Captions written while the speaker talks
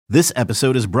This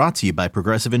episode is brought to you by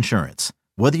Progressive Insurance.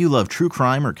 Whether you love true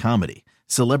crime or comedy,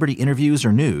 celebrity interviews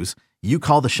or news, you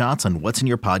call the shots on what's in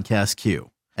your podcast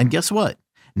queue. And guess what?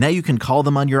 Now you can call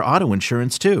them on your auto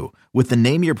insurance too with the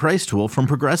Name Your Price tool from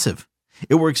Progressive.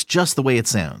 It works just the way it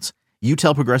sounds. You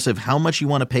tell Progressive how much you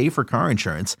want to pay for car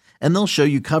insurance, and they'll show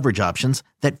you coverage options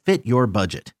that fit your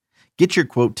budget. Get your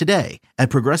quote today at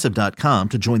Progressive.com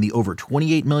to join the over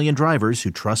 28 million drivers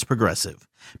who trust Progressive.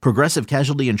 Progressive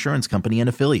Casualty Insurance Company and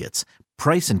Affiliates.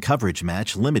 Price and coverage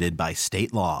match limited by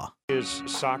state law. Is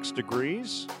Sox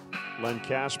Degrees, Len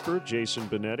Casper, Jason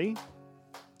Benetti.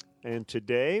 And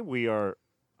today we are,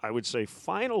 I would say,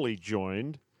 finally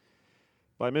joined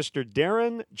by Mr.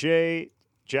 Darren J.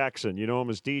 Jackson. You know him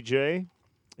as DJ.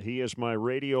 He is my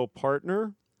radio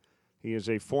partner. He is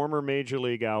a former Major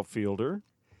League outfielder.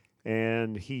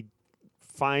 And he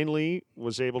finally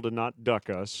was able to not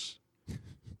duck us,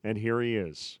 and here he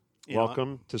is.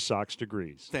 Welcome to Sox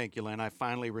Degrees. Thank you, Len. I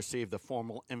finally received the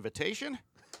formal invitation,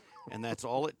 and that's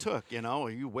all it took. You know,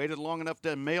 you waited long enough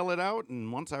to mail it out,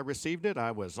 and once I received it,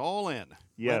 I was all in.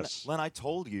 Yes. Len, I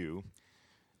told you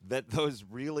that those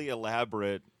really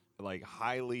elaborate, like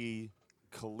highly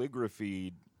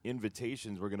calligraphied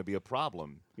invitations were going to be a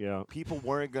problem. Yeah. People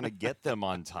weren't going to get them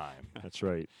on time. That's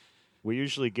right. We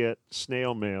usually get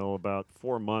snail mail about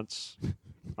 4 months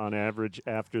on average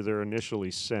after they're initially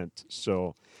sent.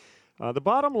 So the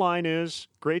bottom line is,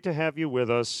 great to have you with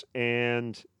us.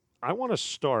 And I want to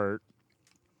start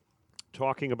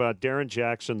talking about Darren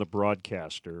Jackson, the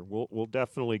broadcaster. We'll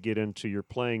definitely get into your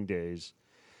playing days.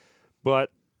 But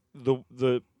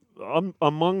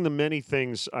among the many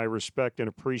things I respect and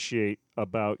appreciate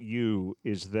about you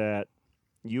is that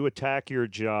you attack your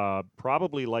job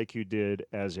probably like you did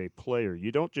as a player.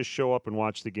 You don't just show up and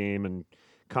watch the game and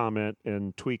comment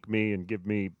and tweak me and give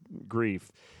me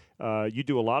grief. You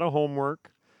do a lot of homework.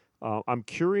 I'm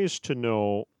curious to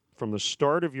know, from the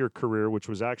start of your career, which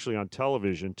was actually on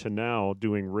television, to now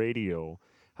doing radio,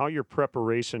 how your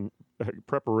preparation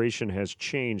has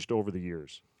changed over the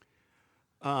years.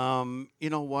 You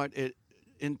know what?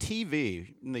 In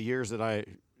TV, in the years that I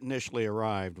initially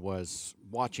arrived, was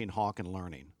watching Hawk and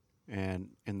learning. And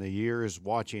in the years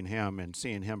watching him and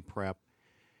seeing him prep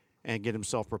and get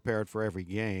himself prepared for every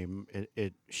game,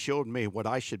 it showed me what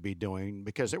I should be doing,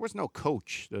 because there was no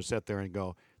coach that sat there and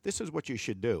go, this is what you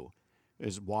should do,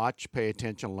 is watch, pay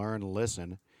attention, learn,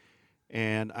 listen.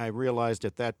 And I realized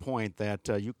at that point that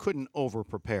you couldn't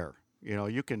over-prepare. You know,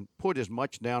 you can put as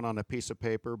much down on a piece of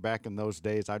paper. Back in those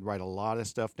days, I'd write a lot of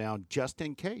stuff down just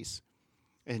in case.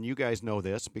 And you guys know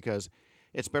this, because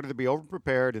it's better to be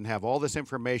over-prepared and have all this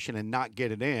information and not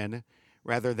get it in,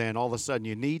 rather than all of a sudden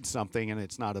you need something and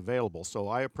it's not available. So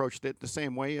I approached it the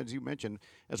same way as you mentioned.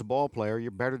 As a ball player,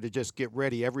 you're better to just get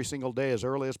ready every single day as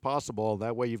early as possible.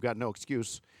 That way you've got no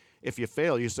excuse. If you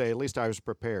fail, you say, at least I was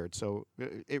prepared. So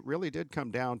it really did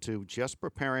come down to just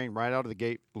preparing right out of the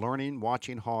gate, learning,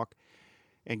 watching Hawk,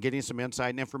 and getting some insight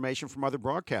and information from other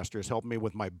broadcasters. Helped me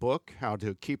with my book, how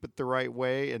to keep it the right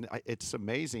way. And it's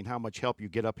amazing how much help you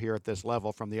get up here at this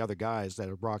level from the other guys that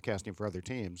are broadcasting for other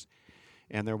teams,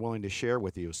 and they're willing to share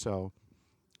with you. So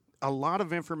a lot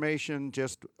of information,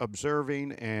 just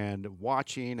observing and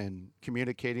watching and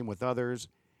communicating with others.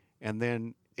 And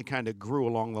then it kind of grew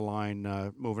along the line,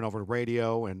 moving over to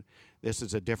radio. And this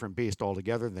is a different beast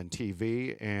altogether than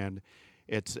TV. And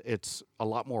it's a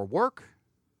lot more work.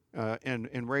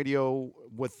 In radio,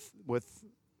 with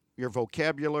your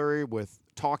vocabulary, with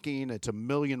talking, it's a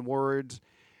million words,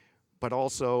 but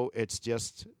also it's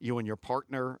just you and your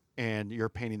partner, and you're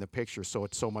painting the picture, so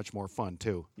it's so much more fun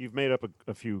too. You've made up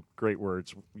a few great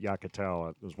words.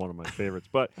 Yakatawa was one of my favorites.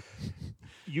 But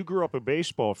you grew up a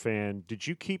baseball fan. Did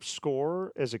you keep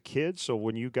score as a kid? So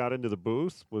when you got into the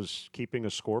booth, was keeping a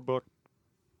scorebook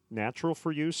natural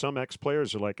for you? Some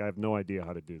ex-players are like, I have no idea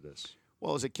how to do this.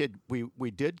 Well, as a kid,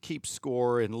 we did keep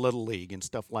score in Little League and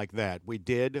stuff like that. We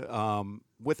did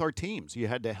with our teams. You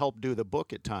had to help do the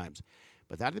book at times.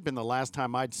 But that had been the last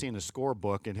time I'd seen a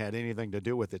scorebook and had anything to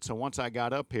do with it. So once I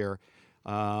got up here,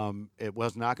 it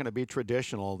was not going to be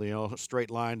traditional, straight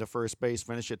line to first base,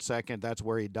 finish at second. That's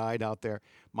where he died out there.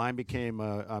 Mine became,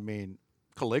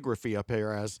 calligraphy up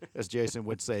here, as Jason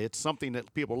would say. It's something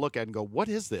that people look at and go, what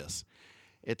is this?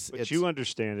 But you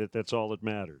understand it. That's all that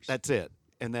matters. That's it.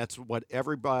 And that's what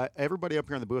everybody up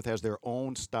here in the booth has their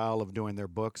own style of doing their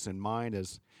books, and mine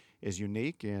is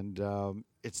unique, and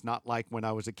it's not like when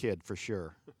I was a kid, for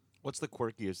sure. What's the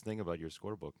quirkiest thing about your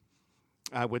scorebook?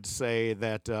 I would say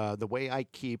that the way I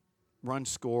keep runs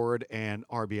scored and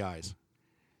RBIs.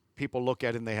 People look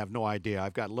at it and they have no idea.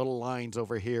 I've got little lines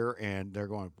over here, and they're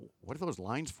going, what are those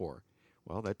lines for?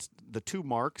 Well, that's the 2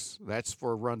 marks. That's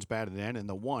for runs batted in, and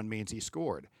the 1 means he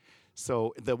scored.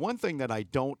 So the one thing that I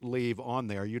don't leave on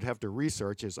there, you'd have to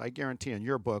research, is I guarantee in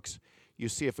your books, you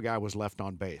see if a guy was left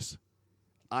on base.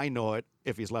 I know it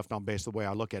if he's left on base the way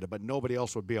I look at it, but nobody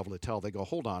else would be able to tell. They go,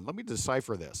 hold on, let me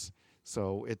decipher this.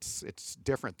 So it's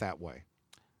different that way.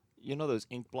 You know those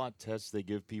ink blot tests they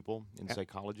give people in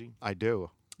psychology? I do.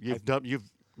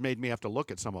 You've made me have to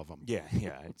look at some of them. Yeah.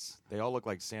 They all look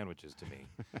like sandwiches to me.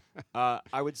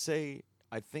 I would say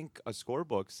I think a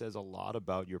scorebook says a lot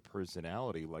about your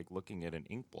personality, like looking at an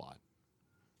ink blot.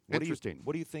 Interesting.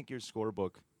 What do you think your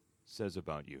scorebook says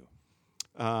about you?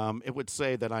 It would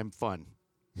say that I'm fun.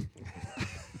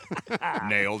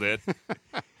 Nailed it.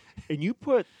 And you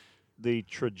put the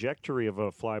trajectory of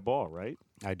a fly ball, right?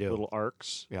 I do. Little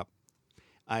arcs. Yep.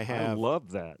 I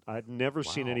love that. I've never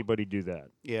seen anybody do that.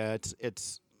 Yeah,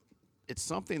 it's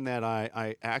something that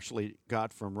I actually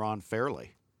got from Ron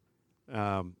Fairley.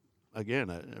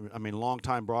 Again, I mean,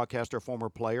 longtime broadcaster, former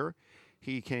player.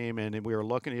 He came in and we were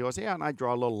looking. He goes, yeah, and I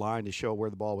draw a little line to show where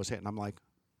the ball was hitting. I'm like,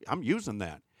 I'm using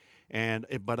that.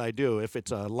 But I do. If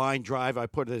it's a line drive, I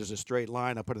put it as a straight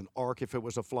line. I put an arc if it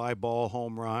was a fly ball,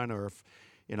 home run, or if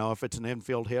it's an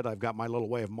infield hit, I've got my little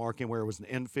way of marking where it was an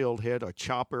infield hit, a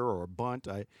chopper, or a bunt.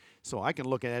 So I can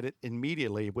look at it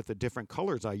immediately with the different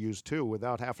colors I use too,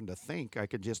 without having to think. I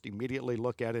could just immediately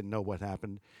look at it and know what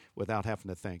happened without having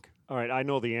to think. All right, I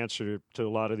know the answer to a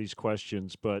lot of these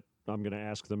questions, but I'm going to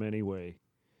ask them anyway.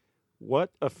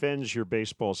 What offends your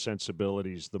baseball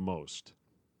sensibilities the most?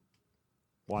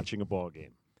 Watching a ball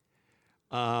game.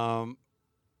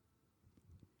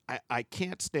 I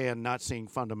can't stand not seeing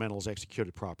fundamentals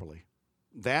executed properly.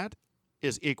 That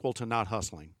is equal to not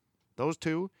hustling. Those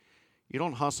two, you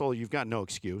don't hustle, you've got no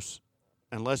excuse.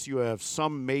 Unless you have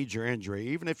some major injury.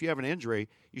 Even if you have an injury,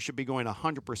 you should be going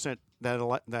 100%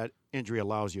 that injury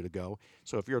allows you to go.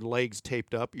 So if your leg's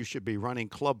taped up, you should be running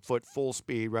club foot full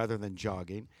speed rather than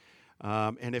jogging.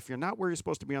 And if you're not where you're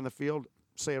supposed to be on the field,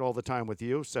 say it all the time with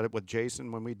you, said it with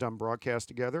Jason when we done broadcast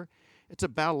together, it's a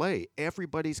ballet.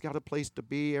 Everybody's got a place to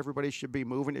be. Everybody should be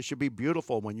moving. It should be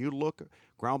beautiful. When you look,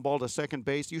 ground ball to second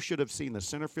base, you should have seen the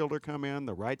center fielder come in,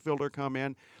 the right fielder come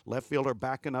in, left fielder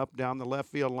backing up down the left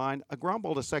field line. A ground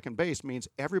ball to second base means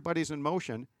everybody's in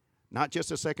motion, not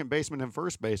just a second baseman and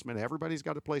first baseman. Everybody's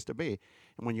got a place to be.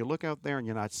 And when you look out there and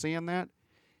you're not seeing that,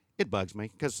 it bugs me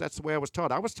because that's the way I was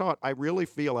taught. I really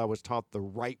feel I was taught the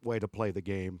right way to play the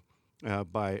game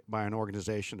by an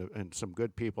organization and some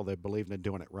good people that believe in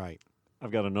doing it right. I've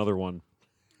got another one.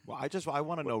 Well, I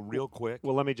want to know real quick.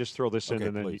 Well, let me just throw this in, Okay,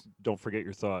 and then please. don't forget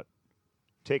your thought.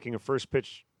 Taking a first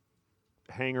pitch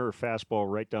hanger or fastball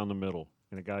right down the middle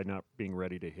and a guy not being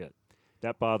ready to hit.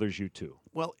 That bothers you too.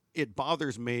 Well, it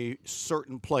bothers me,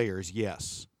 certain players,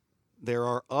 yes. There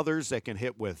are others that can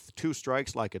hit with 2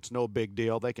 strikes like it's no big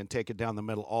deal. They can take it down the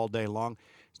middle all day long.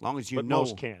 As long as you But know.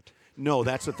 most can't. No,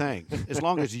 that's the thing. As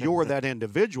long as you're that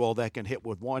individual that can hit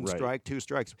with 1 Right. strike, 2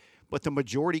 strikes. But the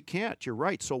majority can't. You're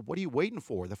right. So what are you waiting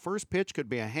for? The first pitch could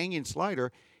be a hanging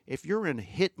slider. If you're in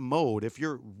hit mode, if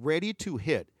you're ready to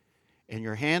hit and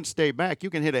your hands stay back, you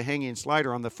can hit a hanging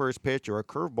slider on the first pitch or a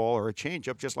curveball or a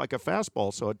changeup just like a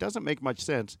fastball. So it doesn't make much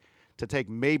sense to take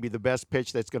maybe the best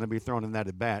pitch that's going to be thrown in that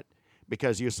at bat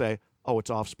because you say, oh, it's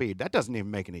off speed. That doesn't even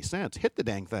make any sense. Hit the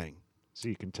dang thing. So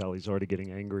you can tell he's already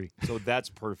getting angry. So that's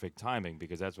perfect timing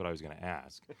because that's what I was going to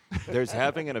ask. There's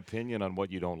having an opinion on what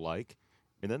you don't like,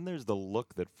 and then there's the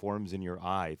look that forms in your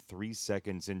eye 3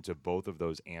 seconds into both of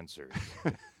those answers.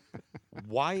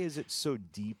 Why is it so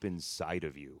deep inside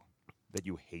of you that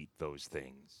you hate those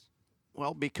things?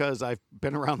 Well, because I've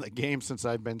been around the game since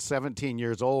I've been 17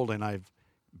 years old, and I've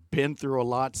been through a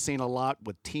lot, seen a lot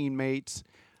with teammates,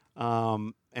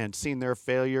 and seen their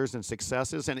failures and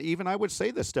successes. And even I would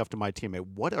say this stuff to my teammate,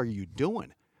 what are you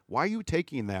doing? Why are you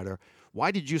taking that? Or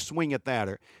why did you swing at that?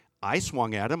 Or I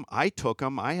swung at him. I took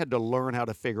him. I had to learn how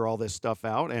to figure all this stuff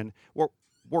out. And what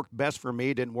worked best for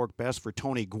me didn't work best for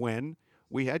Tony Gwynn.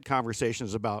 We had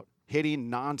conversations about hitting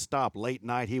nonstop late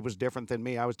night. He was different than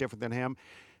me. I was different than him.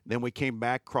 Then we came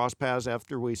back, cross paths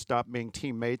after we stopped being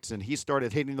teammates, and he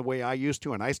started hitting the way I used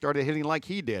to, and I started hitting like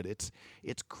he did.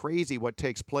 It's crazy what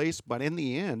takes place, but in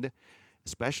the end,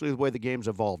 especially the way the game's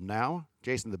evolved now,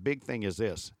 Jason, the big thing is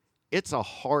this. It's a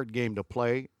hard game to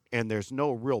play, and there's no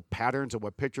real patterns of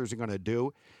what pitchers are going to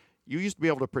do. You used to be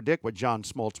able to predict what John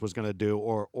Smoltz was going to do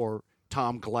or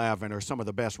Tom Glavine or some of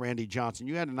the best, Randy Johnson.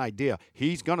 You had an idea.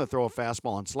 He's going to throw a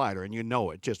fastball and slider, and you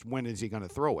know it. Just when is he going to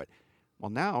throw it?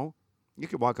 Well, now you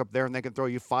can walk up there and they can throw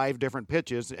you 5 different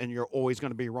pitches, and you're always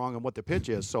going to be wrong on what the pitch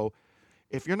is. So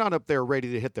if you're not up there ready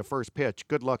to hit the first pitch,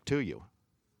 good luck to you.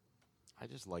 I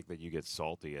just like that you get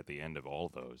salty at the end of all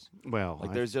those. Well,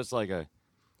 Like there's just like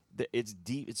it's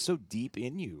deep. It's so deep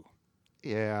in you.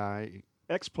 yeah,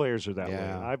 Ex-players are that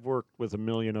Yeah. way. I've worked with a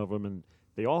million of them, and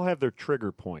they all have their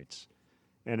trigger points.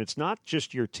 And it's not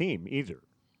just your team either.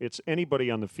 It's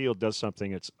anybody on the field does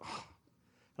something.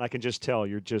 I can just tell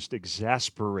you're just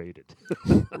exasperated.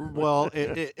 well,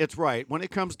 it's right. When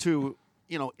it comes to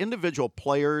individual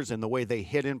players and the way they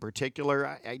hit in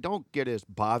particular, I don't get as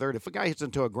bothered. If a guy hits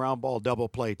into a ground ball double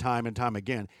play time and time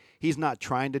again, he's not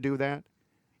trying to do that.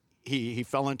 He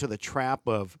fell into the trap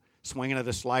of swinging at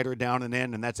a slider down and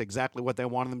in, and that's exactly what they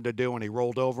wanted him to do, and he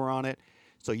rolled over on it.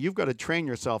 So you've got to train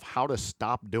yourself how to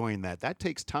stop doing that. That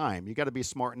takes time. You got to be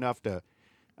smart enough to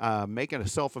make it a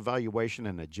self-evaluation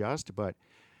and adjust. But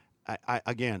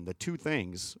again, the two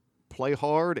things: play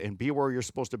hard and be where you're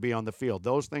supposed to be on the field.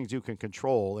 Those things you can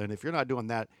control. And if you're not doing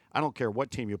that, I don't care what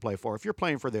team you play for. If you're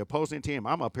playing for the opposing team,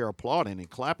 I'm up here applauding and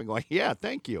clapping, going, "Yeah,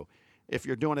 thank you." If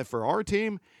you're doing it for our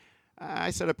team, I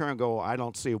sit up here and go, I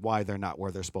don't see why they're not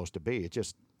where they're supposed to be. It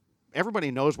just,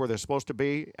 everybody knows where they're supposed to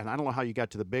be, and I don't know how you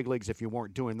got to the big leagues if you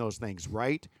weren't doing those things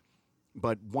right.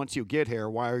 But once you get here,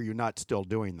 why are you not still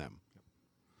doing them?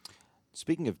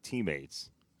 Speaking of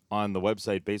teammates, on the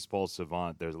website Baseball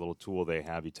Savant, there's a little tool they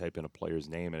have. You type in a player's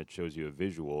name, and it shows you a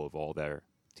visual of all their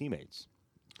teammates.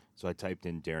 So I typed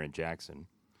in Darren Jackson.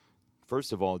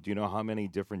 First of all, do you know how many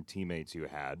different teammates you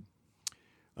had?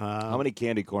 How many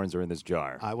candy corns are in this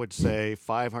jar? I would say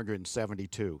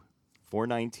 572.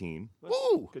 419.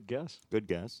 Woo! Good guess. Good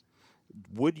guess.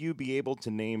 Would you be able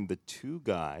to name the two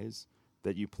guys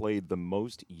that you played the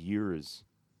most years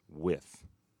with?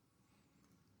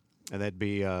 And that'd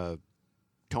be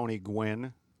Tony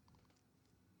Gwynn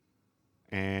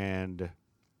and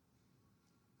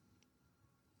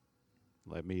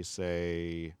let me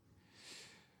say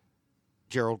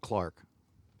Gerald Clark.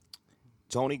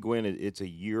 Tony Gwynn, it's a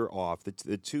year off.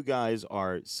 The two guys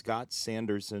are Scott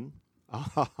Sanderson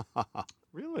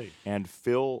Really? and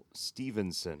Phil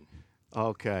Stevenson.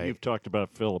 Okay. You've talked about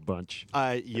Phil a bunch.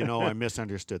 I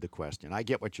misunderstood the question. I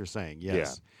get what you're saying.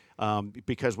 Yes.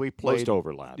 Because we played Most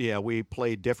overlap. Yeah, we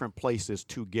played different places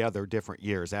together, different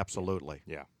years. Absolutely.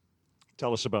 Yeah.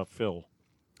 Tell us about Phil.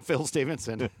 Phil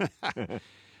Stevenson.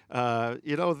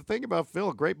 The thing about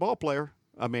Phil, great ball player.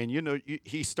 I mean,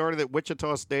 he started at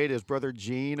Wichita State. His brother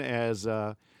Gene as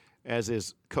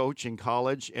his coach in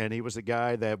college, and he was a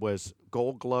guy that was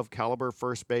Gold Glove caliber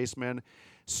first baseman,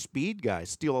 speed guy,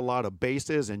 steal a lot of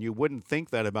bases, and you wouldn't think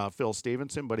that about Phil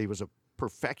Stevenson, but he was a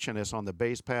perfectionist on the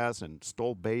base paths and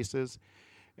stole bases.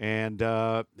 And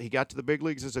he got to the big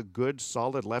leagues as a good,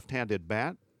 solid left-handed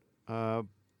bat.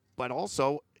 But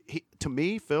also, to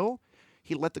me, Phil,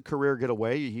 he let the career get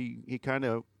away. He kind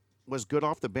of was good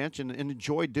off the bench and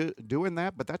enjoyed doing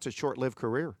that, but that's a short-lived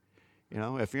career.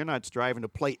 If you're not striving to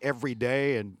play every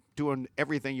day and doing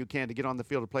everything you can to get on the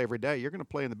field to play every day, you're going to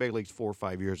play in the big leagues 4 or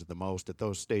 5 years at the most at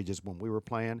those stages when we were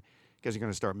playing, because you're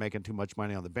going to start making too much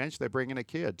money on the bench. They bring in a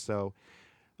kid. So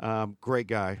great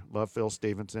guy. Love Phil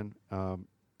Stevenson.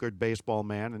 Good baseball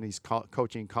man, and he's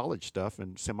coaching college stuff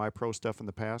and semi-pro stuff in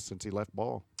the past since he left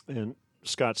ball. And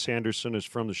Scott Sanderson is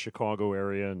from the Chicago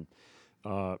area and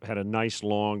had a nice,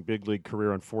 long big league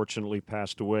career. Unfortunately,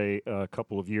 passed away a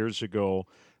couple of years ago.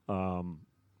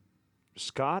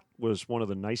 Scott was one of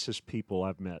the nicest people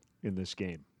I've met in this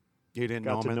game. You didn't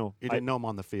know him. You didn't know him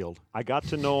on the field. I got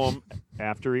to know him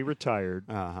after he retired.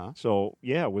 Uh-huh. So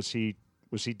yeah, was he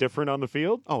different on the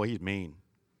field? Oh, he's mean.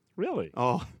 Really?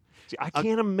 Oh, See, I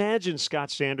can't imagine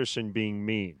Scott Sanderson being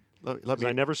mean.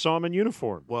 I never saw him in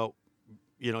uniform. Well,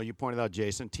 you pointed out,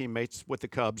 Jason, teammates with the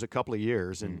Cubs a couple of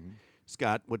years, and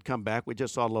Scott would come back. We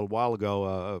just saw a little while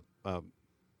ago a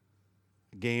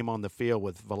game on the field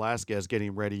with Velasquez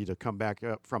getting ready to come back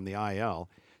up from the IL,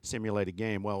 simulated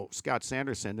game. Well, Scott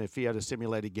Sanderson, if he had a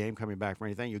simulated game coming back from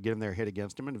anything, you get him there, hit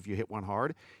against him, and if you hit one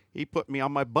hard, he put me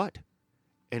on my butt.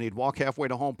 And he'd walk halfway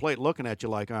to home plate looking at you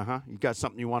like, you got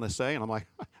something you want to say? And I'm like,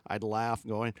 I'd laugh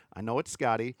going, I know it's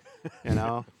Scotty.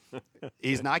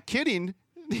 He's not kidding.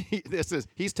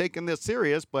 He's taking this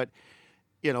serious, but,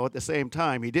 at the same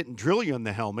time, he didn't drill you in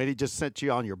the helmet. He just sent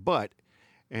you on your butt.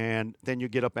 And then you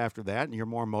get up after that, and you're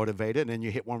more motivated, and then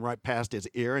you hit one right past his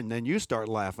ear, and then you start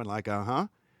laughing like,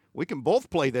 we can both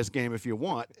play this game if you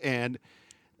want. And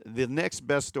the next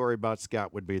best story about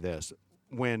Scott would be this.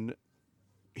 When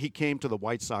he came to the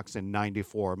White Sox in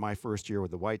 '94, my first year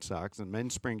with the White Sox, and in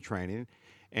spring training,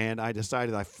 and I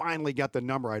decided I finally got the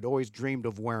number I'd always dreamed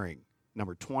of wearing,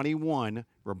 number 21,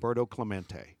 Roberto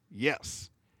Clemente. Yes.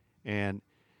 And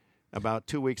about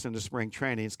 2 weeks into spring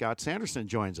training, Scott Sanderson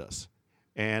joins us.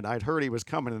 And I'd heard he was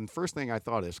coming, and the first thing I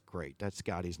thought is, great, that's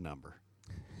Scotty's number.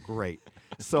 Great.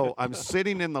 So I'm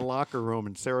sitting in the locker room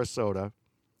in Sarasota,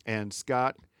 and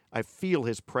Scott, I feel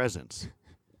his presence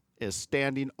is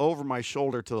standing over my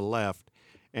shoulder to the left,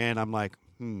 and I'm like,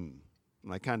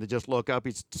 And I kind of just look up.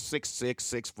 He's 6'6",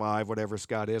 6'5", whatever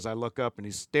Scott is. I look up, and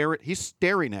he's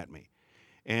staring at me,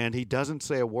 and he doesn't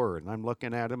say a word. And I'm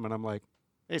looking at him, and I'm like,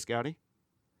 hey, Scotty.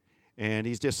 And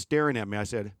he's just staring at me. I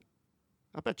said,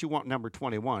 I bet you want number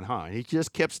 21, huh? And he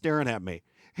just kept staring at me.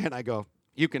 And I go,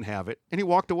 you can have it. And he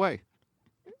walked away.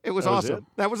 It was awesome.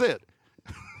 That was it.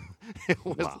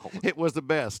 It was the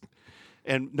best.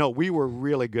 And, no, we were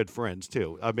really good friends,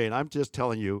 too. I mean, I'm just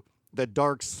telling you the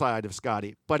dark side of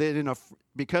Scotty. But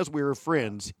because we were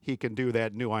friends, he can do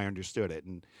that, knew I understood it.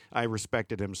 And I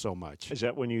respected him so much. Is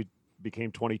that when you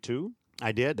became 22?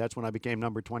 I did. That's when I became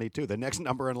number 22. The next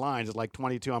number in line is like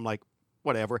 22. I'm like,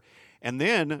 whatever. And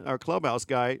then our clubhouse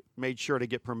guy made sure to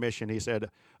get permission. He said,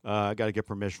 I got to get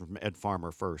permission from Ed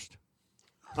Farmer first.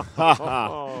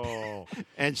 Oh.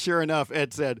 And sure enough,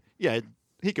 Ed said, yeah,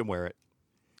 he can wear it.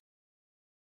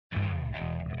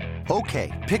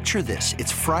 Okay, picture this.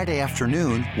 It's Friday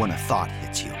afternoon when a thought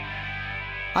hits you.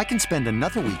 I can spend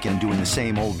another weekend doing the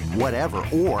same old whatever,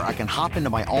 or I can hop into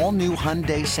my all-new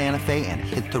Hyundai Santa Fe and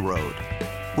hit the road.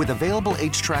 With available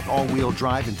H-Track all-wheel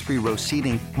drive and 3-row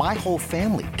seating, my whole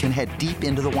family can head deep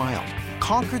into the wild.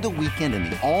 Conquer the weekend in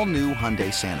the all-new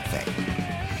Hyundai Santa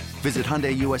Fe. Visit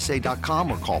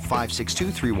HyundaiUSA.com or call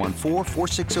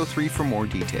 562-314-4603 for more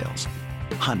details.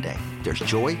 Hyundai, there's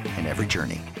joy in every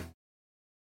journey.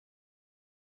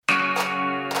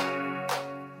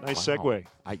 Nice segue.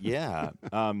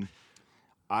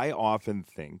 I often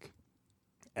think,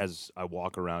 as I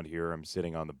walk around here, I'm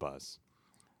sitting on the bus,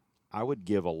 I would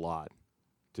give a lot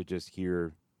to just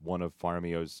hear one of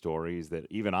Farmio's stories that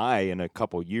even I, in a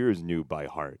couple years, knew by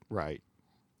heart. Right.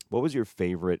 What was your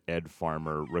favorite Ed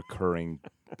Farmer recurring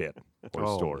bit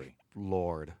or story?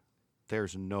 Lord,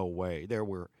 there's no way. There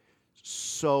were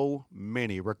so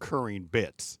many recurring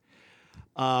bits.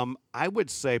 I would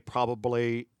say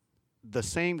probably the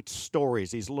same stories,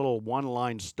 these little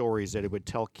one-line stories that he would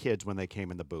tell kids when they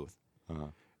came in the booth.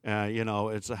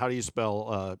 It's how do you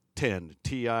spell tin?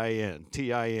 T-I-N,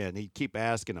 T-I-N. He'd keep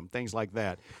asking them, things like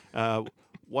that.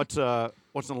 What's an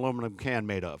aluminum can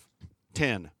made of?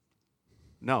 Tin.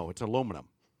 No, it's aluminum.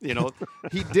 He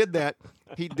did that.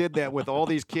 He did that with all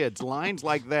these kids, lines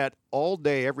like that all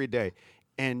day, every day.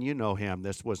 And you know him.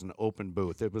 This was an open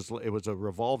booth. It was a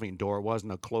revolving door. It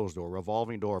wasn't a closed door.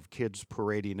 Revolving door of kids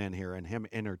parading in here and him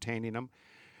entertaining them,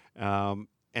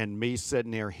 and me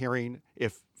sitting there hearing.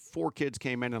 If 4 kids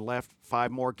came in and left,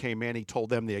 5 more came in. He told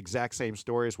them the exact same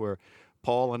stories. Where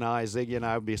Paul and I, Ziggy and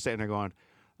I, would be sitting there going,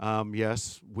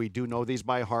 "Yes, we do know these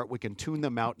by heart. We can tune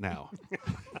them out now."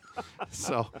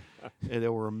 So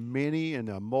there were many and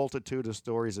a multitude of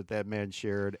stories that man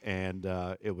shared, and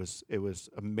it was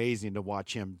amazing to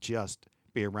watch him just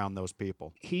be around those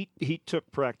people. He took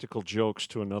practical jokes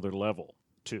to another level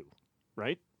too,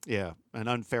 right? Yeah, an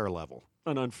unfair level.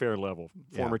 An unfair level.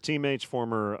 Former teammates,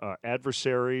 former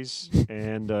adversaries,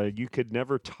 and you could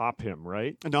never top him,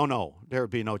 right? No, there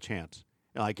would be no chance.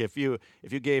 Like if you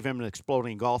gave him an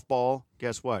exploding golf ball,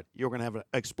 guess what? You're going to have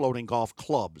exploding golf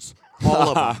clubs.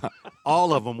 All of them.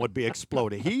 All of them would be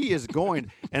exploding. He is going,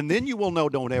 and then you will know,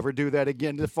 don't ever do that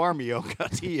again to Farmio,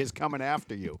 because he is coming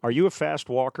after you. Are you a fast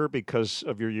walker because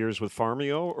of your years with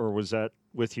Farmio, or was that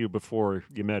with you before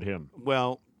you met him?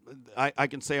 Well, I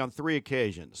can say on 3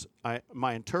 occasions.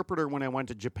 My interpreter, when I went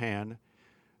to Japan,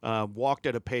 walked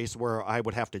at a pace where I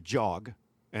would have to jog,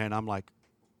 and I'm like,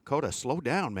 Coda, slow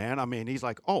down, man. I mean, he's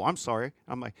like, oh, I'm sorry.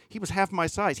 I'm like, he was half my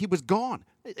size. He was gone.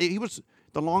 He was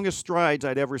the longest strides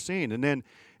I'd ever seen. And then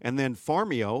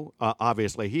Farmio,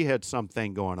 obviously, he had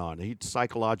something going on. He'd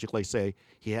psychologically say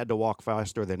he had to walk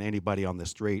faster than anybody on the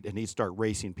street, and he'd start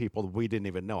racing people that we didn't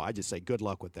even know. I just say, good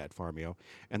luck with that, Farmio.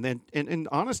 And then, and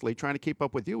honestly, trying to keep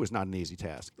up with you is not an easy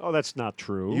task. Oh, that's not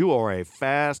true. You are a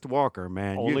fast walker,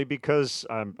 man. Only because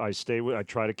I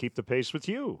try to keep the pace with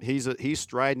you. He's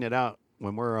striding it out.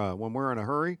 When we're in a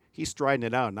hurry, he's striding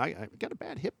it out, and I got a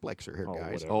bad hip flexor here,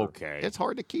 guys. Whatever. Okay. It's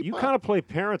hard to keep You up. kind of play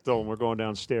parent, though, when we're going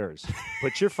downstairs.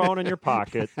 Put your phone in your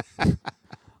pocket.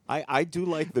 I do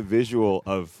like the visual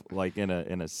of, like, in a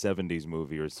 70s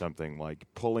movie or something, like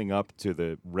pulling up to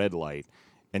the red light,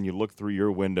 and you look through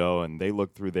your window, and they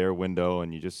look through their window,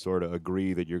 and you just sort of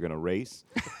agree that you're going to race.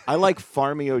 I like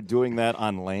Farmio doing that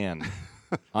on land,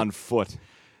 on foot.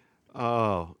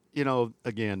 Oh,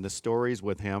 again, the stories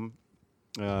with him,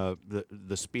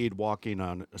 the speed walking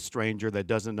on a stranger that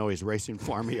doesn't know he's racing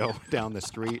Farmio down the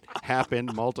street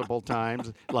happened multiple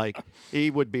times. Like,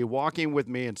 he would be walking with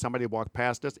me and somebody walked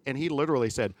past us, and he literally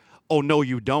said, "Oh, no,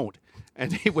 you don't."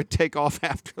 And he would take off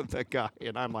after the guy.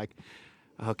 And I'm like,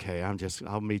 okay,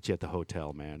 I'll meet you at the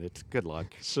hotel, man. It's good luck.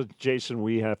 So, Jason,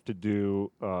 we have to do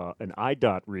an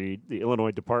IDOT read, the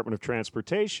Illinois Department of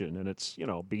Transportation, and it's,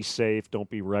 be safe, don't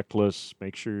be reckless,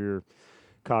 make sure you're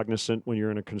cognizant when you're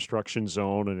in a construction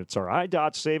zone, and it's our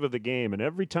IDOT save of the game. And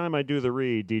every time I do the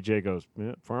read, DJ goes,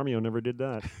 Farmio never did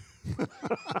that.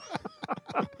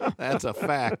 That's a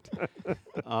fact.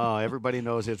 Everybody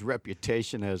knows his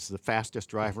reputation as the fastest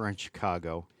driver in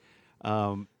Chicago.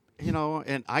 And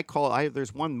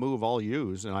there's one move I'll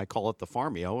use, and I call it the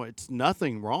Farmio. It's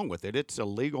nothing wrong with it. It's a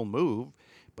legal move,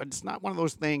 but it's not one of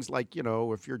those things like,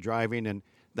 if you're driving and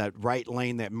that right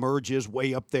lane that merges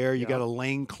way up there, you got a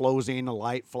lane closing, a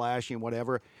light flashing,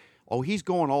 whatever. Oh, he's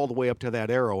going all the way up to that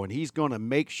arrow, and he's going to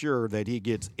make sure that he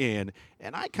gets in.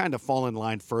 And I kind of fall in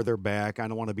line further back. I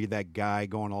don't want to be that guy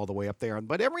going all the way up there.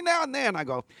 But every now and then I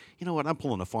go, you know what, I'm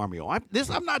pulling a Farmio.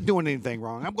 I'm not doing anything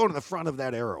wrong. I'm going to the front of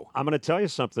that arrow. I'm going to tell you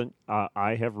something.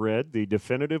 I have read the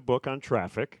definitive book on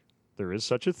traffic. There is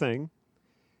such a thing.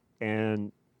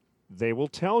 And they will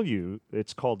tell you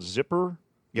it's called zipper.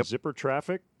 Yep. Zipper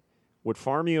traffic. What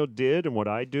Farmio did and what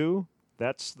I do,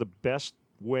 that's the best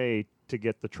way to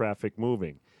get the traffic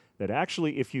moving. That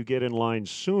actually, if you get in line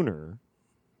sooner,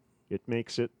 it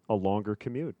makes it a longer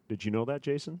commute. Did you know that,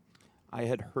 Jason? I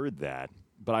had heard that,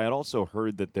 but I had also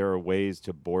heard that there are ways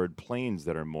to board planes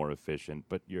that are more efficient.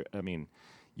 But you're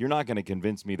not going to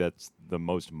convince me that's the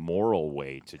most moral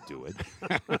way to do it.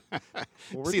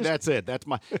 That's it. That's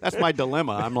my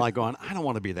dilemma. I'm like going, I don't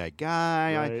want to be that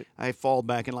guy. Right. I fall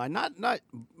back in line, not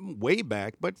way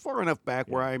back, but far enough back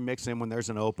where I mix in when there's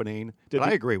an opening. But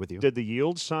I agree with you. Did the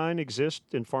yield sign exist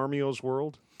in Farmio's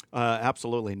world?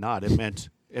 Absolutely not. It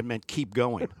meant keep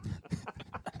going.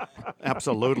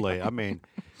 Absolutely. I mean,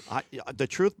 the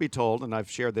truth be told, and I've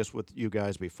shared this with you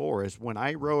guys before, is when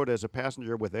I rode as a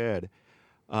passenger with Ed,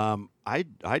 I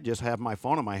just have my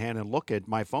phone in my hand and look at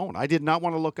my phone. I did not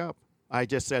want to look up. I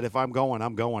just said, if I'm going,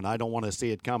 I'm going. I don't want to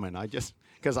see it coming.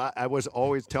 Because I was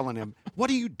always telling him, what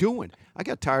are you doing? I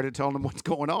got tired of telling him what's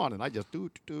going on, and I just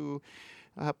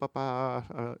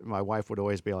my wife would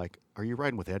always be like, are you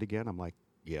riding with Ed again? I'm like,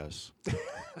 yes.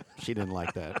 She didn't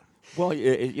like that. Well,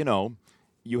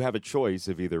 you have a choice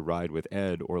of either ride with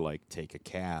Ed or take a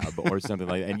cab or something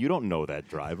like that. And you don't know that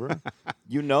driver.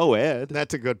 You know Ed.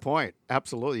 That's a good point.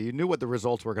 Absolutely. You knew what the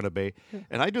results were going to be.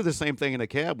 And I do the same thing in a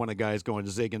cab when a guy's going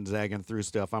zigging, zagging through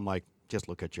stuff. I'm like, just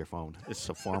look at your phone. It's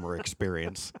a farmer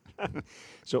experience.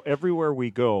 So everywhere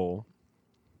we go,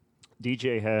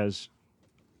 DJ has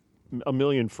a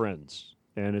million friends.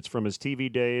 And it's from his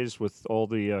TV days with all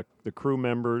the crew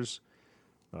members,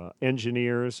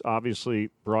 engineers, obviously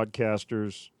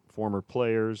broadcasters, former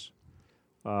players.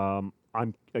 I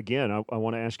want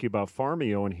to ask you about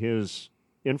Farmio and his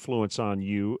influence on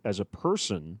you as a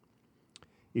person.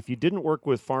 If you didn't work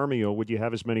with Farmio, would you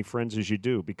have as many friends as you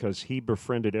do? Because he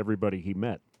befriended everybody he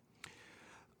met.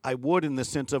 I would, in the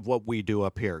sense of what we do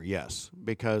up here, yes,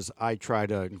 because I try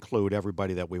to include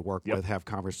everybody that we work with, have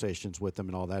conversations with them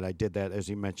and all that. I did that, as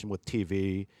you mentioned, with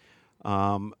TV.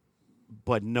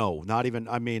 But no, not even.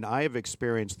 I mean, I have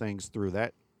experienced things through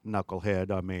that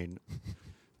knucklehead. I mean,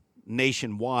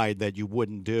 nationwide that you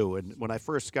wouldn't do. And when I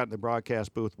first got in the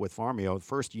broadcast booth with Farmio, the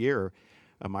first year,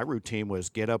 my routine was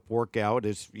get up, work out.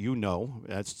 As you know,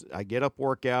 I get up,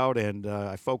 work out, and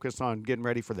I focus on getting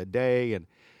ready for the day. And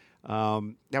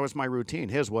that was my routine.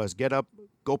 His was get up,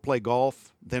 go play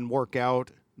golf, then work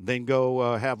out, then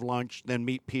go have lunch, then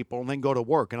meet people, and then go to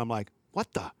work. And I'm like,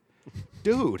 what the?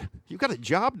 Dude, you got a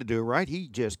job to do, right? He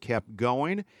just kept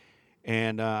going,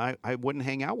 and I wouldn't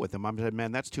hang out with him. I said,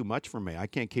 man, that's too much for me. I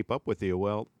can't keep up with you.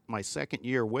 Well, my second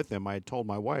year with him, I had told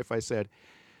my wife, I said,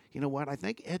 you know what, I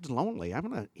think Ed's lonely.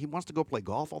 He wants to go play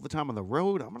golf all the time on the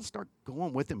road. I'm going to start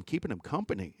going with him, keeping him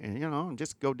company, and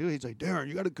just go do it. He's like, Darren,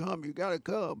 you got to come.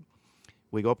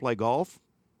 We go play golf.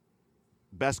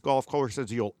 Best golf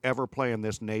courses you'll ever play in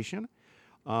this nation.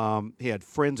 He had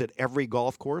friends at every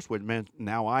golf course, which meant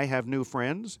now I have new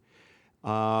friends.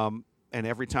 And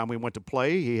every time we went to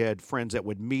play, he had friends that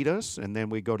would meet us, and then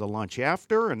we'd go to lunch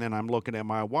after, and then I'm looking at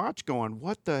my watch going,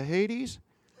 what the Hades?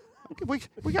 We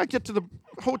got to get to the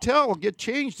hotel, get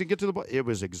changed, and get to the... It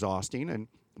was exhausting,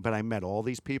 but I met all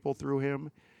these people through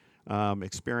him,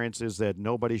 experiences that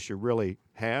nobody should really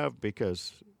have,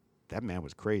 because that man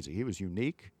was crazy. He was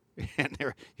unique. And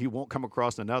you won't come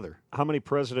across another. How many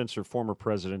presidents or former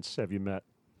presidents have you met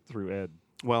through Ed?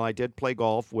 Well, I did play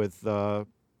golf with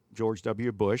George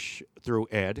W. Bush through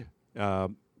Ed.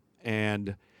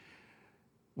 And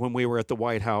when we were at the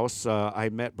White House, I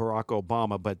met Barack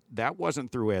Obama, but that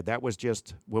wasn't through Ed. That was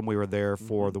just when we were there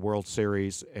for the World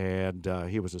Series, and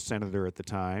he was a senator at the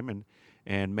time,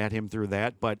 and met him through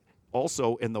that. But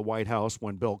also in the White House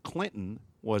when Bill Clinton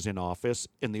was in office,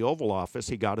 in the Oval Office,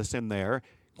 he got us in there.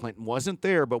 Clinton wasn't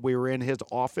there, but we were in his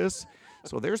office.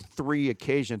 So there's 3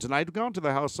 occasions. And I'd gone to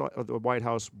the White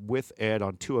House with Ed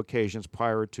on 2 occasions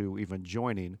prior to even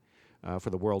joining for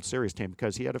the World Series team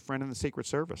because he had a friend in the Secret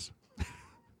Service.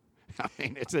 I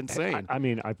mean, it's insane.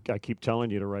 I keep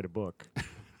telling you to write a book.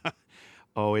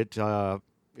 Oh,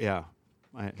 yeah.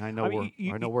 I know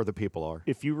I know where the people are.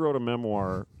 If you wrote a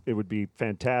memoir, it would be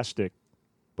fantastic,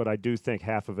 but I do think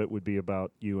half of it would be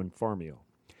about you and Farmio.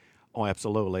 Oh,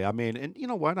 absolutely. I mean, and you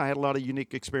know what? I had a lot of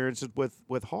unique experiences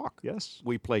with Hawk. Yes.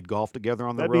 We played golf together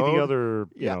on the That'd road. be the other,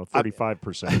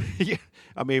 35%. Yeah.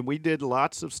 I mean, we did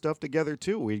lots of stuff together,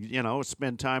 too. We,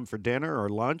 spend time for dinner or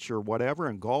lunch or whatever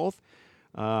and golf.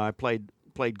 I played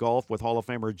golf with Hall of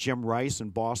Famer Jim Rice in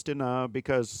Boston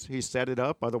because he set it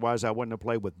up. Otherwise, I wouldn't have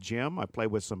played with Jim. I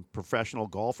played with some professional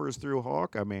golfers through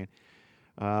Hawk. I mean,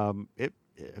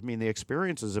 the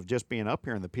experiences of just being up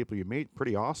here and the people you meet,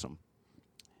 pretty awesome.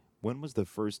 When was the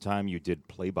first time you did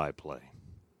play-by-play?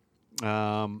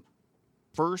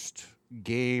 First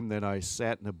game that I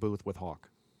sat in a booth with Hawk.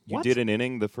 You did an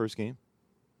inning the first game?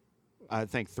 I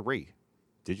think 3.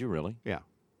 Did you really? Yeah.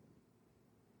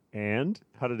 And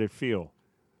how did it feel?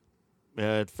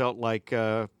 It felt like,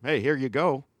 hey, here you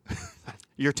go.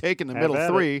 You're taking the Have middle at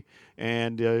 3,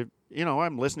 and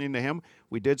I'm listening to him.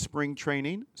 We did spring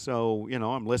training, so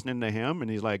I'm listening to him, and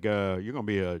he's like, "You're gonna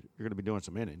be doing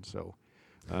some innings, so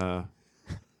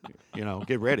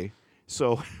get ready."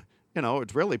 So,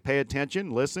 it's really pay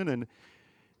attention, listen, and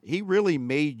he really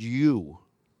made you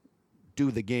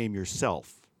do the game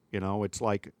yourself. It's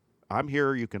like, I'm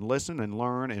here, you can listen and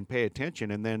learn and pay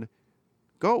attention, and then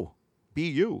go, be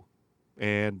you.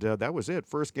 And that was it.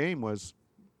 First game was,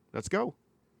 let's go.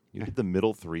 You did the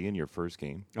middle 3 in your first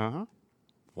game? Uh-huh.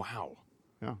 Wow.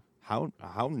 Yeah. How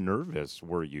nervous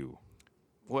were you?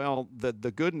 Well,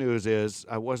 the good news is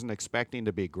I wasn't expecting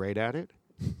to be great at it,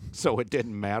 so it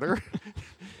didn't matter.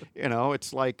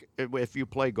 It's like if you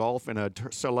play golf in a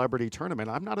celebrity tournament.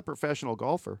 I'm not a professional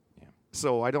golfer,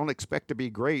 so I don't expect to be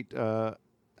great.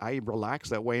 I relax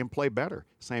that way and play better.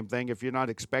 Same thing if you're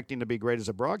not expecting to be great as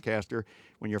a broadcaster.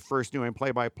 When you're first doing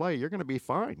play-by-play, you're going to be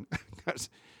fine.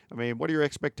 What are your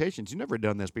expectations? You've never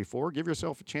done this before. Give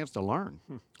yourself a chance to learn.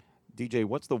 DJ,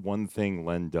 what's the one thing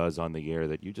Len does on the air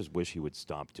that you just wish he would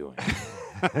stop doing?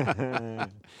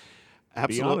 Absolutely.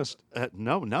 Be honest.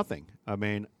 No, nothing.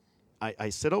 I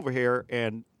sit over here,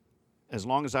 and as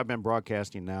long as I've been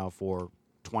broadcasting now for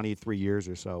 23 years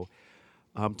or so,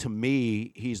 to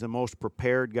me, he's the most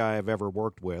prepared guy I've ever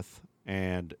worked with.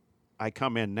 And I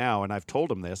come in now, and I've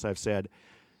told him this. I've said,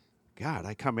 God,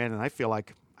 I come in, and I feel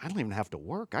like I don't even have to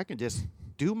work. I can just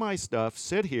do my stuff,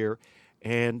 sit here,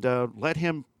 and let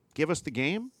him give us the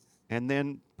game, and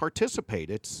then participate.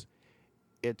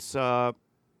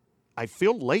 I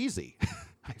feel lazy.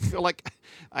 I feel like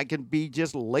I can be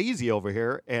just lazy over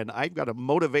here, and I've got to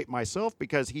motivate myself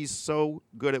because he's so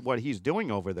good at what he's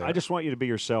doing over there. I just want you to be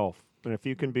yourself. And if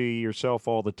you can be yourself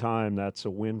all the time, that's a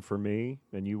win for me.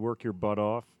 And you work your butt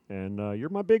off. And you're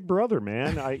my big brother,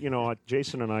 man.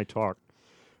 Jason and I talk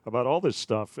about all this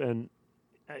stuff. And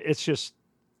it's just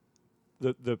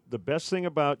the best thing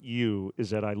about you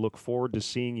is that I look forward to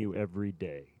seeing you every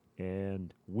day.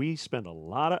 And we spend a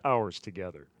lot of hours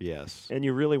together. Yes. And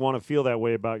you really want to feel that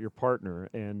way about your partner.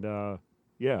 And,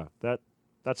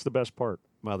 that's the best part.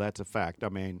 Well, that's a fact.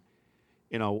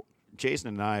 Jason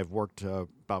and I have worked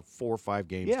about 4 or 5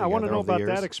 games together. Yeah, I want to know about years.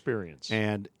 that experience.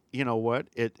 And you know what?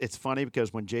 It's funny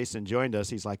because when Jason joined us,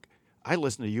 he's like, I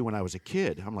listened to you when I was a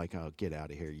kid. I'm like, oh, get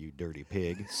out of here, you dirty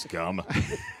pig. Scum.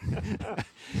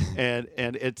 and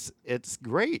it's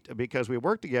great because we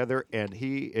work together, and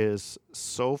he is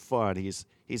so fun. He's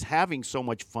having so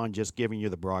much fun just giving you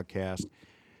the broadcast.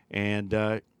 And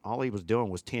all he was doing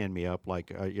was teeing me up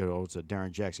like, it's a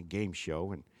Darren Jackson game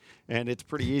show. And it's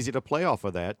pretty easy to play off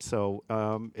of that. So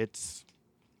it's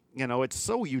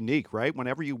so unique, right?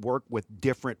 Whenever you work with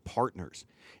different partners,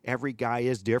 every guy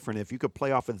is different. If you could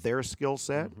play off of their skill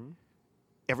set,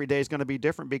 every day is going to be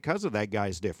different because of that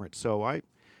guy's different. So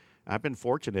I've been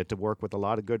fortunate to work with a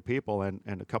lot of good people and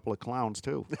a couple of clowns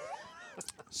too.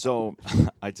 So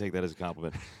I take that as a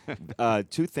compliment.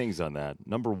 2 things on that.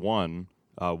 Number 1,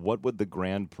 what would the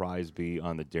grand prize be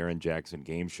on the Darren Jackson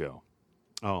game show?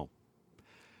 Oh.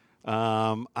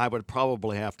 I would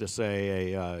probably have to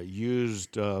say a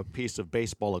used piece of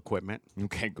baseball equipment.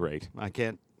 Okay, great. I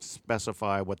can't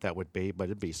specify what that would be, but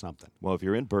it'd be something. Well, if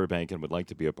you're in Burbank and would like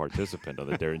to be a participant on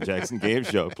the Darren Jackson Game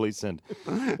Show, please send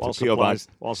While to P.O. Box.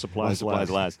 supplies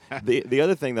last. The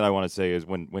other thing that I want to say is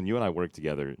when you and I work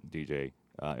together, DJ,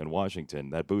 in Washington,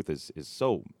 that booth is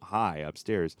so high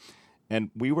upstairs,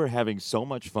 and we were having so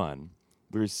much fun.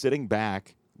 We were sitting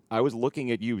back. I was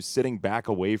looking at you sitting back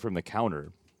away from the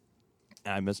counter,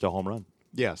 and I missed a home run.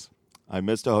 Yes. I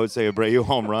missed a Jose Abreu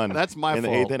home run. That's my in the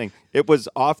fault. 8th inning. It was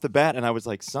off the bat, and I was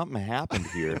like, something happened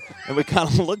here. And we kind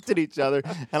of looked at each other,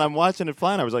 and I'm watching it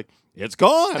fly, and I was like, it's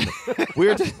gone. we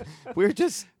were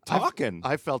just talking.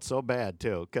 I felt so bad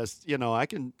too, because I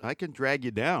can drag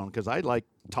you down because I like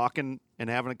talking and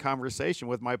having a conversation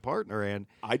with my partner, and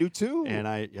I do too. And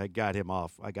I got him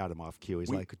off. I got him off cue. He's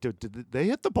like, did they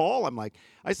hit the ball?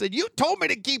 I said, you told me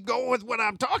to keep going with what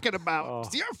I'm talking about.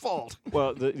 It's your fault.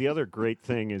 Well, the other great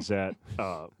thing is that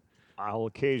I'll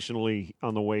occasionally,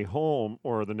 on the way home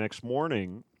or the next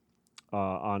morning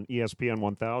on ESPN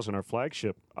 1000, our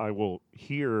flagship, I will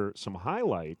hear some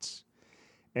highlights.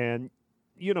 And,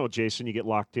 Jason, you get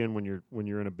locked in when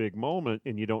you're in a big moment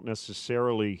and you don't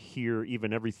necessarily hear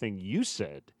even everything you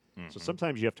said. Mm-hmm. So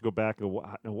sometimes you have to go back and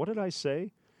go, what did I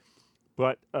say?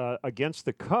 But against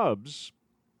the Cubs,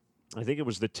 I think it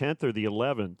was the 10th or the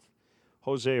 11th,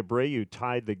 Jose Abreu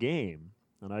tied the game.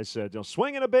 And I said,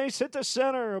 swing and a base, hit the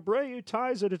center. Abreu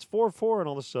ties it. It's 4-4. And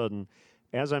all of a sudden,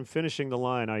 as I'm finishing the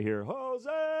line, I hear, Jose,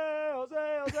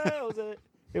 Jose, Jose, Jose.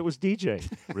 It was DJ.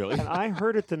 Really? And I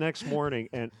heard it the next morning,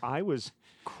 and I was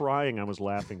crying. I was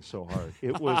laughing so hard.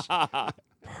 It was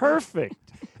perfect.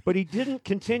 But he didn't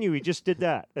continue. He just did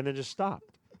that and then just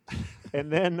stopped.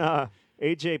 And then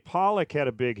A.J. Pollock had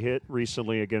a big hit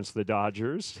recently against the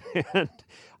Dodgers. And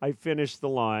I finished the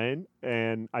line,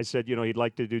 and I said, he'd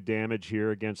like to do damage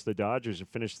here against the Dodgers and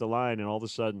finish the line. And all of a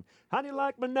sudden, how do you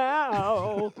like me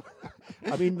now?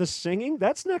 I mean, the singing,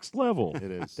 that's next level.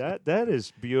 It is. That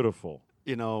is beautiful.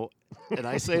 And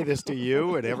I say this to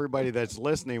you and everybody that's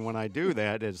listening when I do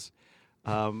that is,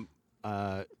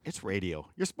 it's radio.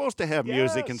 You're supposed to have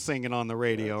music and singing on the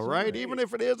radio, right? Even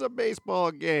if it is a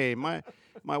baseball game.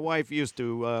 My wife used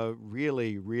to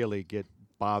really, really get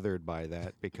bothered by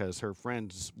that because her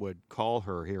friends would call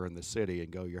her here in the city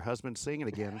and go, your husband's singing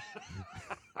again.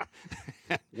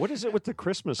 What is it with the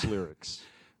Christmas lyrics?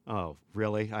 Oh,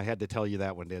 really? I had to tell you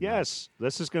that one, didn't I? Yes.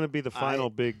 This is going to be the final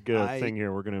big thing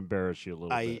here. We're going to embarrass you a little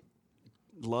bit. I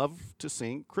love to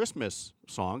sing Christmas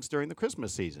songs during the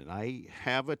Christmas season. I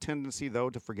have a tendency, though,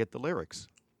 to forget the lyrics.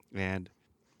 And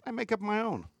I make up my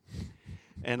own.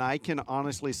 And I can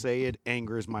honestly say it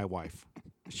angers my wife.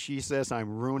 She says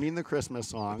I'm ruining the Christmas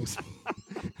songs.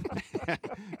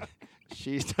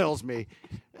 She tells me,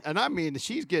 and I mean,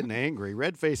 she's getting angry,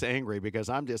 red-faced angry, because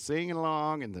I'm just singing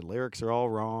along and the lyrics are all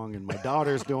wrong, and my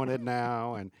daughter's doing it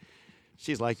now, and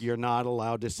she's like, you're not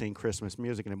allowed to sing Christmas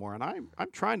music anymore. And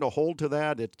I'm trying to hold to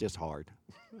that. It's just hard.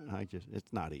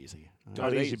 It's not easy.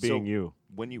 Not easy being you.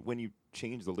 When you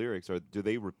change the lyrics, do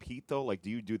they repeat though? Like, do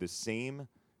you do the same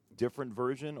different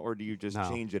version, or do you just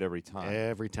change it every time?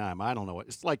 Every time. I don't know.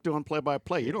 It's like doing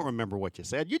play-by-play. You don't remember what you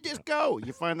said. You just go.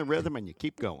 You find the rhythm and you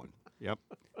keep going. Yep.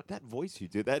 That voice you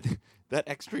do, that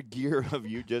extra gear of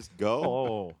you just go.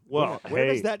 Oh, well, where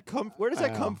does that come? Where does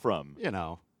that come from?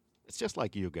 It's just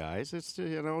like you guys. It's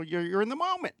you're in the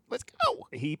moment. Let's go.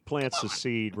 He plants a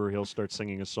seed where he'll start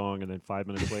singing a song, and then 5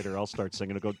 minutes later, I'll start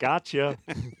singing and go, gotcha.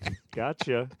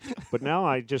 But now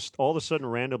I just, all of a sudden,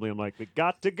 randomly, I'm like, we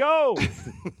got to go.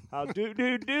 How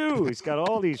do. He's got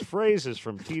all these phrases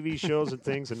from TV shows and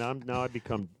things, and now I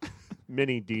become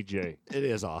mini DJ. It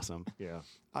is awesome. Yeah.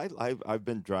 I've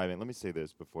been driving. Let me say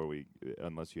this before we,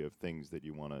 unless you have things that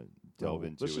you want to delve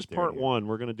into. This is part one.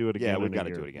 We're going to do it again. Yeah, we've got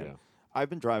to do it again. Yeah. I've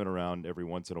been driving around every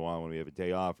once in a while when we have a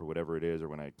day off or whatever it is, or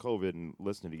when I had COVID, and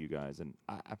listening to you guys, and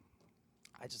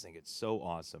I just think it's so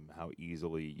awesome how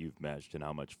easily you've meshed and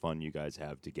how much fun you guys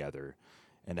have together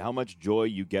and how much joy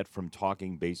you get from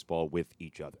talking baseball with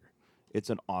each other. It's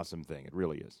an awesome thing. It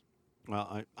really is.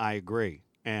 Well, I agree.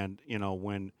 And,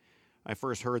 when I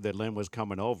first heard that Lynn was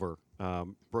coming over,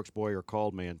 Brooks Boyer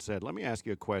called me and said, let me ask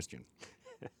you a question.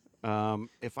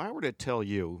 If I were to tell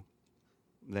you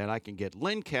that I can get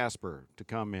Lynn Casper to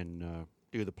come and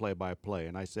do the play-by-play,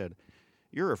 and I said,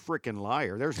 you're a frickin'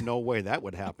 liar. There's no way that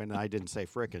would happen. And I didn't say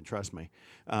frickin', trust me.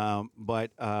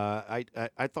 But I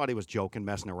thought he was joking,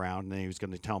 messing around, and he was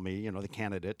going to tell me, the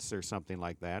candidates or something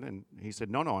like that. And he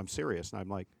said, no, I'm serious. And I'm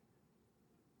like,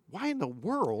 why in the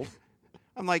world?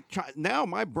 I'm like, now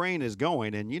my brain is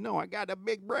going, and I got a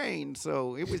big brain.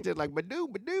 So it was just like, badoo,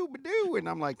 badoo, badoo. And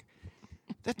I'm like,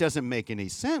 that doesn't make any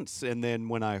sense. And then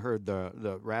when I heard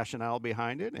the rationale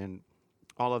behind it and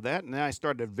all of that, and then I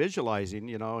started visualizing,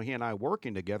 he and I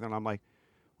working together, and I'm like,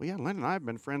 well, yeah, Len and I have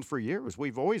been friends for years.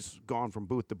 We've always gone from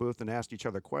booth to booth and asked each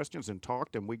other questions and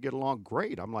talked, and we get along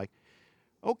great. I'm like,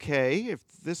 okay, if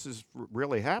this is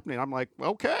really happening, I'm like,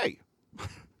 okay,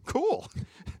 cool.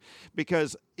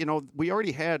 Because, we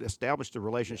already had established a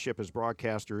relationship as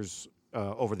broadcasters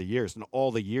over the years, and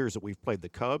all the years that we've played the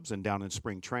Cubs and down in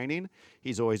spring training,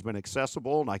 he's always been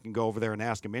accessible, and I can go over there and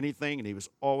ask him anything, and he's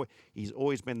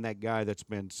always been that guy that's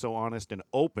been so honest and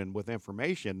open with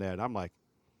information that I'm like,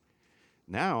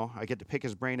 now I get to pick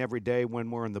his brain every day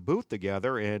when we're in the booth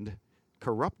together and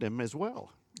corrupt him as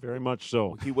well. Very much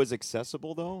so. He was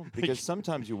accessible, though, because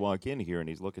sometimes you walk in here and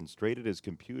he's looking straight at his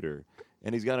computer,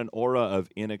 and he's got an aura of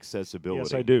inaccessibility.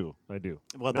 Yes, I do.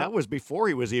 Well, that was before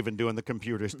he was even doing the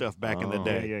computer stuff back in the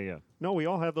day. Yeah. No, we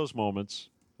all have those moments,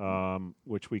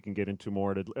 which we can get into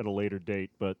more at a later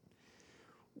date. But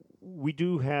we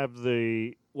do have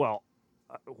where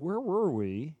were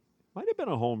we? Might have been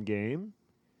a home game.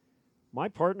 My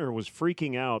partner was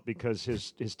freaking out because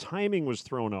his timing was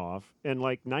thrown off. And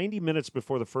like 90 minutes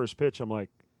before the first pitch, I'm like,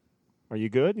 are you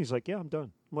good? And he's like, yeah, I'm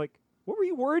done. I'm like, what were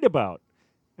you worried about?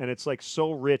 And it's like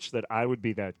so rich that I would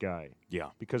be that guy. Yeah.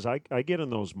 Because I get in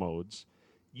those modes.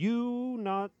 You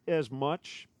not as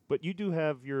much, but you do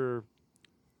have your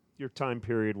time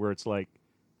period where it's like,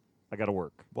 I got to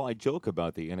work. Well, I joke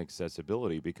about the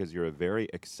inaccessibility because you're a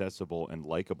very accessible and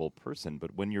likable person.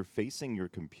 But when you're facing your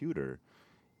computer,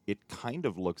 it kind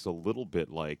of looks a little bit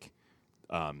like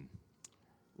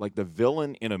the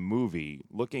villain in a movie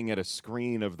looking at a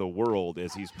screen of the world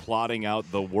as he's plotting out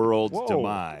the world's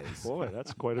demise. Boy,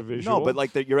 that's quite a visual. No,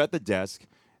 but you're at the desk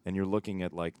and you're looking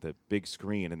at the big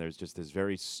screen, and there's just this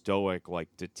very stoic,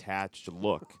 detached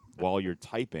look while you're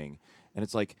typing, and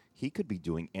it's like he could be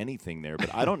doing anything there,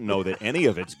 but I don't know that any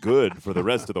of it's good for the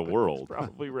rest of the world.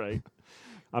 Probably right.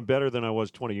 I'm better than I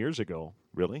was 20 years ago.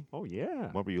 Really? Oh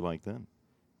yeah. What were you like then?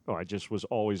 Oh, I just was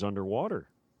always underwater.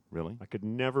 Really? I could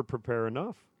never prepare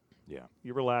enough. Yeah.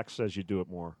 You relax as you do it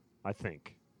more, I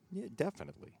think. Yeah,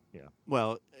 definitely. Yeah.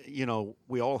 Well,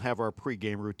 we all have our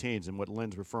pregame routines, and what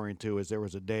Lynn's referring to is there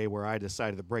was a day where I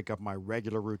decided to break up my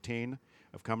regular routine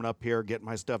of coming up here, getting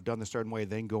my stuff done a certain way,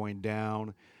 then going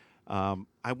down.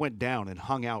 I went down and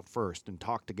hung out first and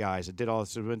talked to guys. I did all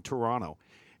this in Toronto.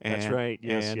 That's right.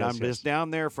 Yes, and yes, I'm just down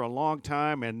there for a long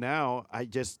time, and now I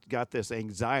just got this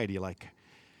anxiety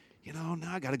now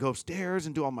I got to go upstairs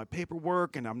and do all my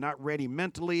paperwork, and I'm not ready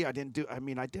mentally. I did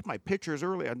my pictures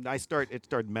early, and it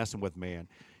started messing with me.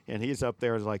 And he's up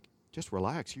there like, just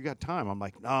relax. You got time. I'm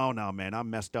like, no, man, I'm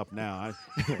messed up now.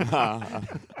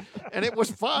 And it was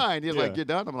fine. He's like, you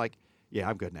done? I'm like, yeah,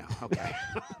 I'm good now. Okay.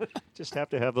 Just have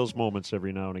to have those moments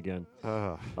every now and again.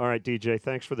 All right, DJ,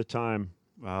 thanks for the time.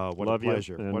 What Love a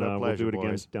pleasure. You, and what a pleasure, we'll do it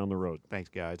boys. again down the road. Thanks,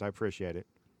 guys. I appreciate it.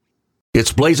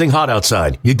 It's blazing hot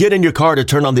outside. You get in your car to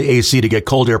turn on the AC to get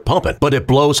cold air pumping, but it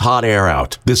blows hot air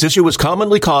out. This issue is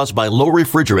commonly caused by low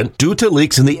refrigerant due to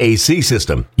leaks in the AC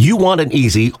system. You want an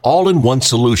easy, all-in-one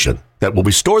solution that will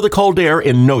restore the cold air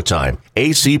in no time.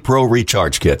 AC Pro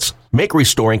Recharge Kits make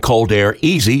restoring cold air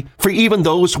easy for even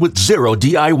those with zero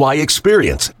DIY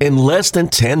experience in less than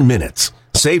 10 minutes.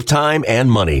 Save time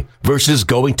and money versus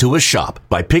going to a shop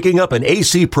by picking up an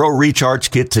AC Pro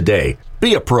Recharge Kit today.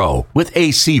 Be a pro with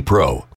AC Pro.